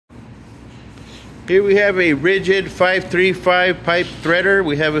Here we have a Ridgid 535 pipe threader.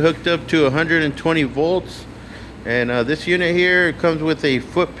 We have it hooked up to 120 volts. And this unit here comes with a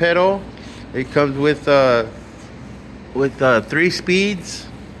foot pedal. It comes with 3 speeds.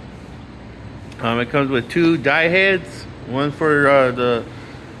 It comes with 2 die heads. One for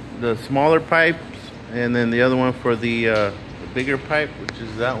the smaller pipes, and then the other one for the bigger pipe, which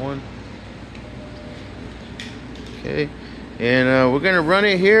is that one. Okay, and we're gonna run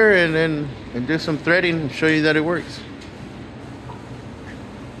it here and do some threading and show you that it works.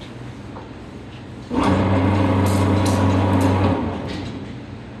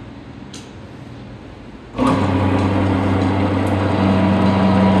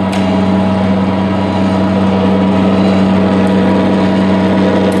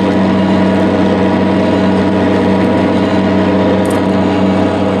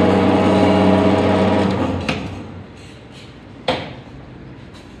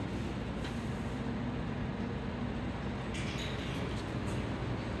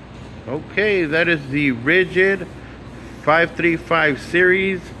 Okay, that is the Ridgid 535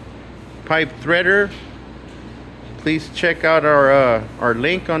 series pipe threader. Please check out our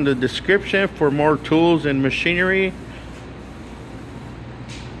link on the description for more tools and machinery.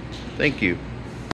 Thank you.